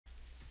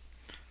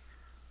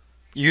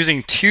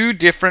using two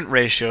different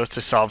ratios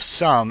to solve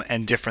sum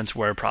and difference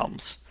word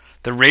problems.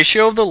 The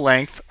ratio of the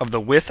length of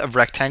the width of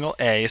rectangle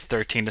A is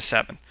 13 to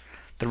 7.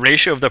 The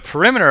ratio of the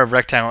perimeter of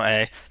rectangle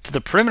A to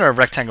the perimeter of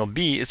rectangle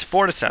B is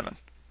 4 to 7.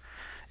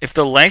 If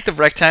the length of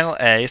rectangle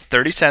A is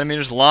 30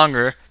 centimeters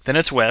longer than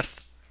its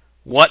width,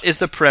 what is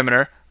the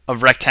perimeter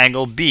of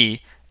rectangle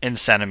B in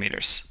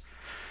centimeters?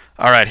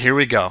 Alright, here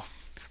we go.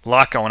 A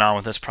lot going on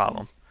with this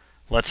problem.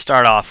 Let's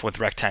start off with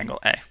rectangle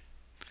A.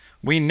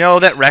 We know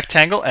that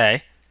rectangle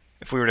A,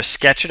 if we were to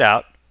sketch it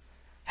out,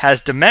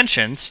 has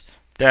dimensions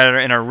that are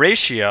in a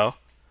ratio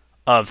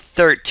of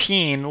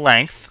 13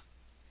 length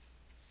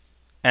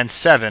and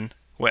 7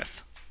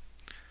 width.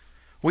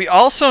 We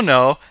also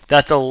know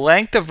that the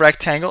length of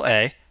rectangle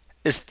A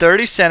is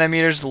 30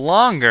 centimeters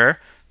longer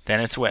than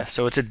its width,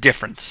 so it's a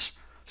difference.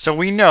 So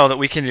we know that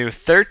we can do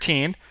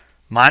 13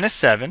 minus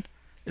 7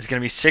 is going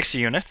to be 6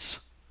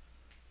 units.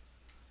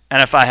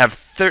 And if I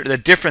have the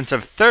difference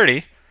of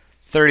 30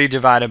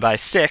 divided by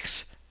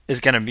 6 is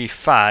going to be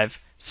 5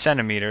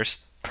 centimeters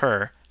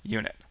per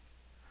unit.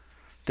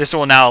 This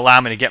will now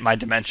allow me to get my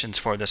dimensions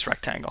for this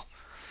rectangle.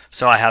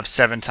 So I have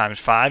 7 times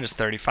 5 is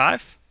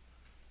 35.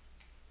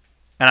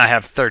 And I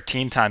have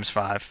 13 times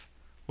 5,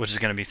 which is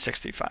going to be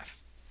 65.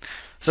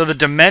 So the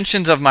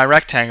dimensions of my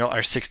rectangle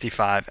are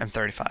 65 and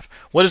 35.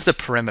 What is the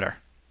perimeter?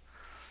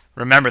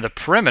 Remember, the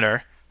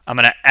perimeter, I'm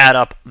going to add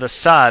up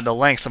the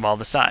lengths of all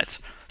the sides.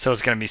 So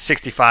it's going to be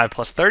 65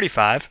 plus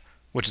 35,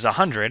 which is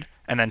 100,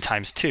 and then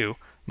times 2.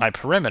 My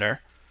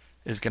perimeter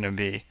is going to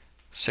be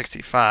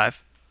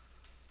 65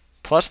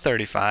 plus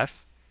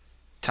 35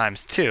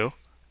 times 2,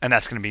 and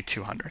that's going to be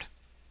 200.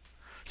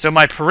 So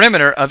my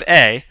perimeter of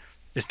A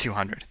is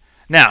 200.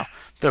 Now,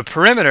 the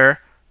perimeter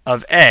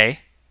of A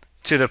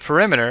to the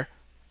perimeter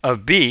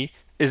of B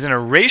is in a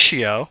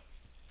ratio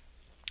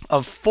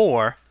of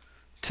 4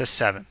 to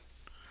 7.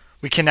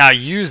 We can now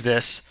use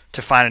this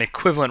to find an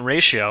equivalent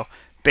ratio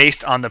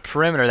based on the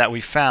perimeter that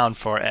we found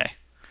for A.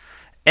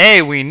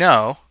 A, we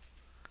know,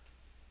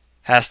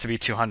 has to be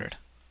 200.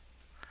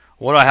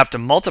 What do I have to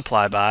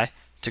multiply by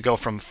to go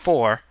from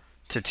 4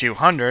 to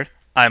 200?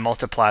 I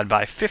multiplied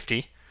by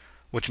 50,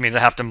 which means I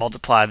have to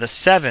multiply the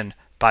 7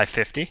 by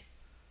 50,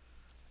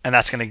 and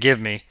that's going to give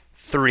me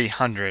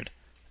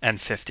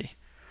 350.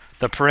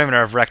 The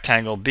perimeter of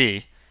rectangle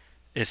B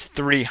is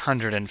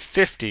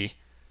 350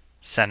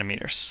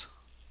 centimeters.